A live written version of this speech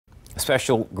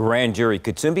Special grand jury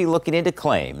could soon be looking into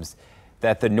claims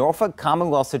that the Norfolk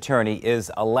Commonwealth's attorney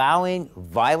is allowing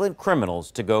violent criminals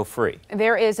to go free.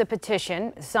 There is a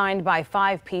petition signed by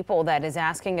 5 people that is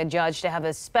asking a judge to have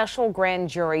a special grand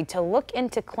jury to look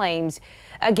into claims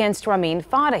against Ramin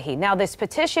Fatehi. Now, this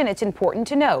petition, it's important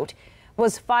to note,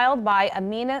 was filed by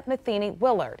Ramin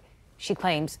Fatehi. She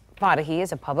claims Fatehi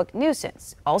is a public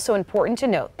nuisance. Also important to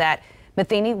note that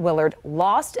Fatehi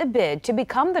lost a bid to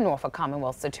become the Norfolk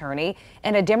Commonwealth's attorney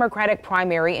in a Democratic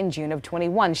primary in June of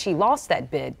 21. She lost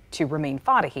that bid to Ramin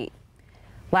Fatehi.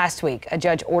 Last week, a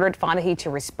judge ordered Fatehi to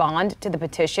respond to the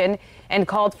petition and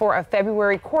called for a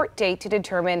February court date to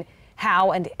determine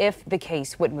how and if the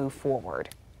case would move forward.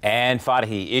 And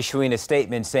Fatehi issuing a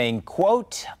statement saying,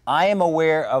 quote, "I am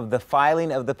aware of the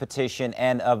filing of the petition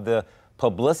and of the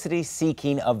publicity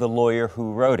seeking of the lawyer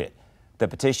who wrote it. The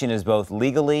petition is both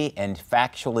legally and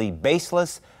factually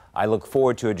baseless. I look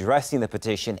forward to addressing the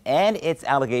petition and its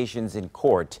allegations in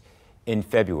court in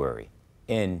February,"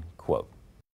 end quote.